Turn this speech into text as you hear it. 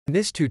In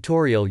this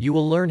tutorial you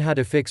will learn how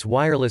to fix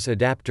wireless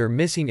adapter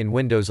missing in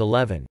Windows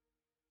 11.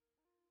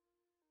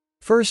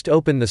 First,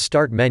 open the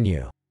Start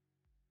menu.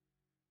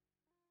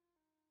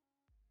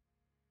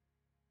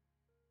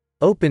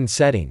 Open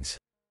Settings.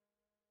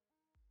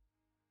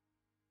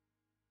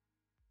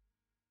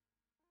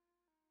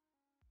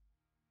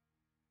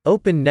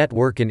 Open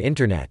Network and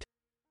Internet.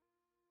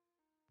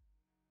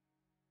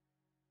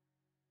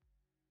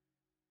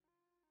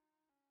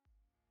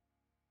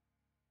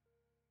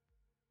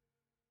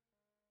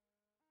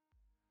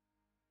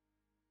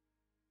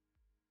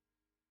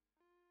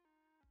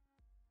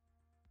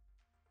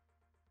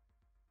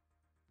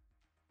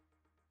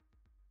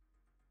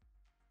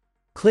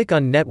 Click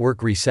on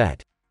Network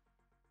Reset.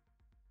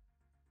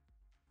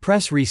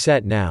 Press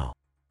Reset now.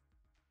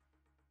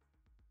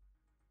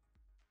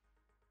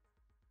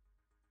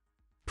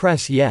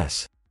 Press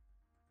Yes.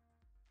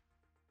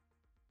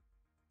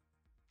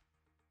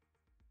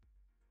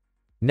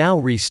 Now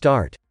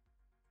restart.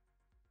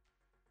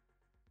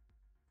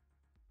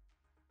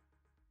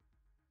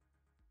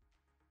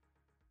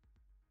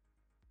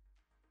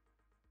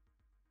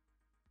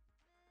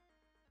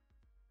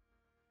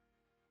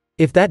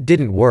 If that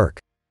didn't work,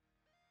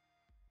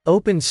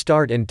 open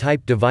Start and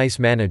type Device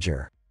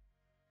Manager.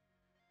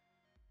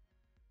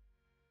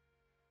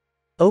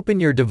 Open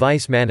your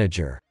Device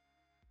Manager.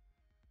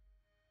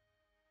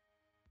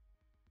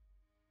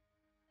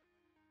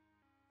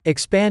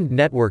 Expand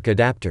Network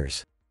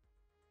Adapters.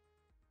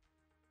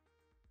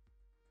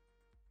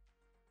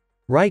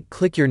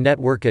 Right-click your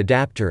network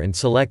adapter and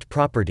select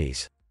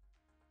Properties.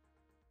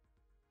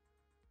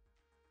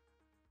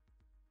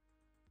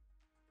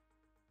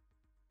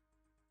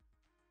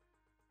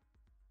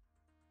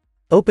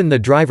 Open the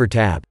Driver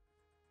tab.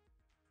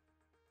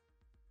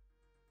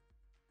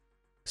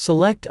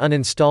 Select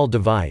Uninstall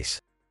Device.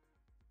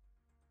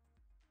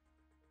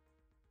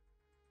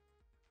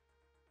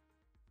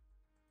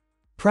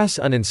 Press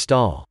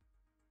Uninstall.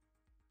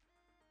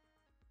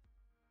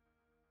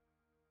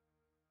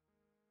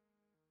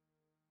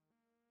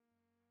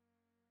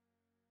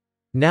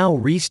 Now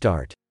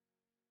restart.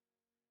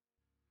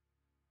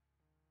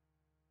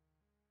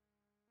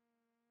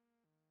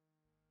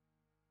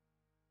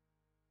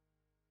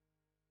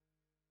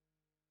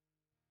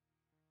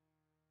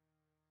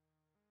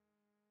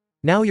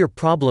 Now your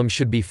problem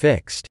should be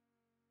fixed.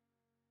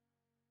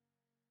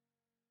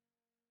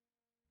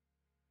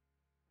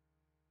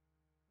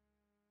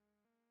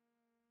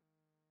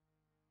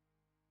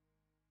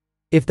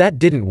 If that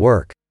didn't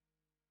work,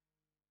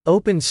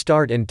 open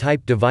Start and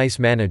type Device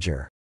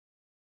Manager.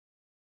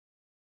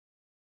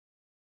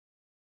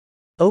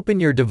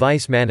 Open your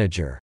Device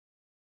Manager.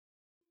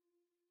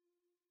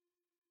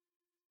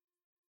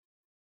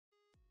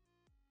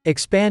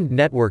 Expand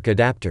Network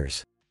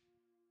Adapters.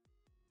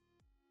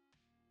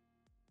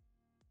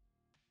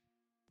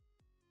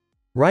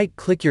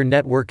 Right-click your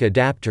network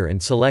adapter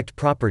and select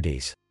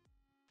Properties.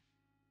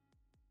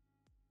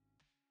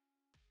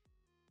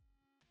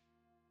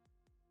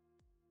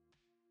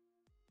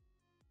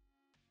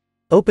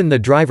 Open the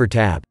Driver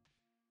tab.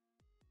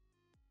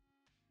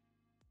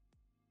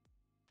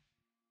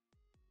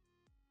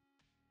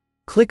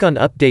 Click on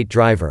Update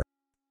Driver.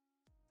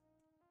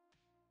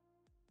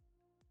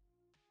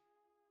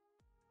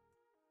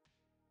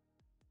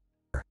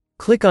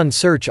 Click on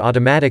Search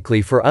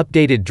automatically for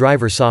updated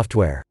driver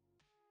software.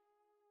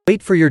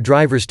 Wait for your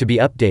drivers to be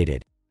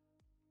updated.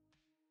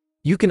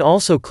 You can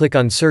also click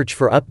on Search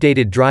for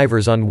updated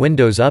drivers on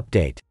Windows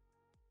Update.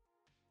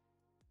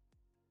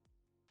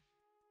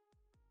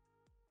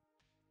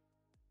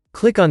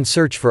 Click on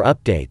Search for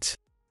updates.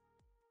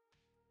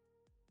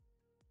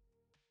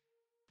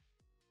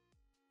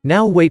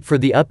 Now wait for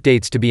the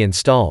updates to be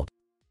installed.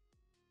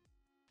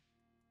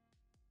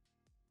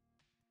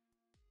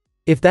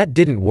 If that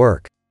didn't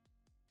work,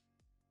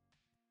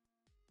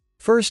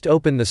 first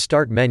open the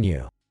Start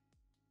menu.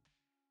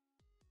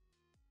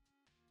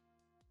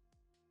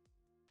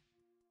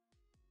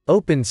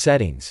 Open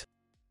Settings.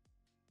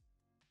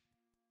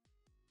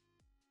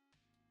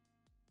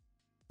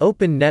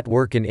 Open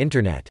Network and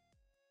Internet.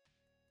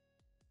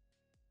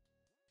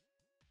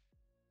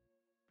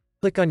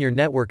 Click on your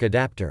network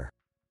adapter.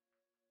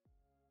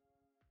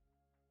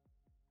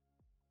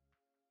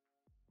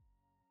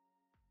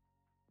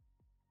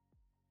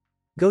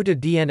 Go to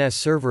DNS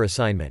Server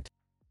Assignment.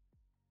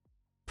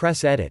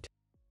 Press Edit.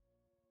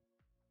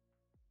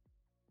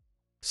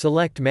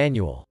 Select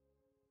Manual.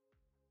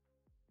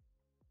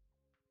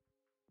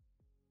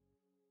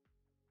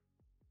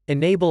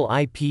 Enable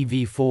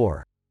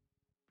IPv4.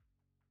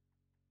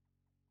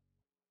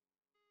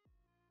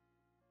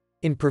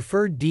 In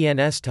preferred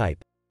DNS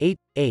type,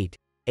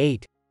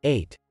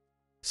 8888.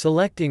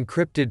 Select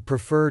Encrypted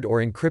Preferred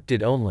or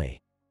Encrypted Only.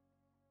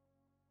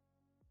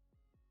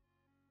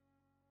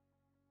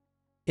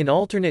 In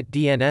alternate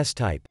DNS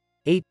type,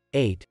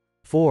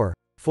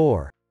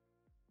 8844.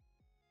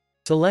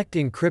 Select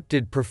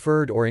Encrypted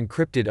Preferred or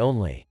Encrypted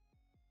Only.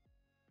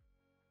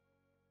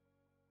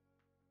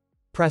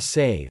 Press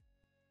Save.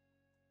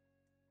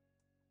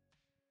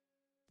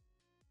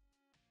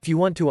 If you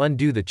want to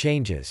undo the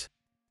changes,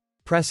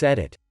 press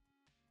Edit.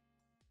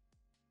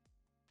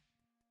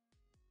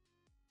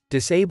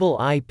 Disable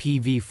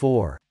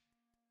IPv4.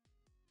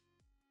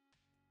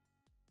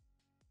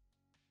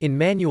 In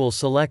Manual,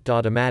 select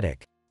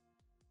Automatic.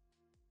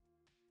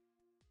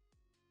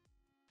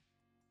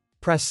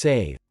 Press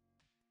Save.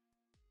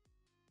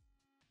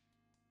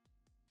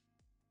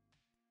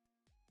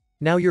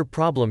 Now your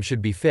problem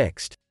should be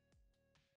fixed.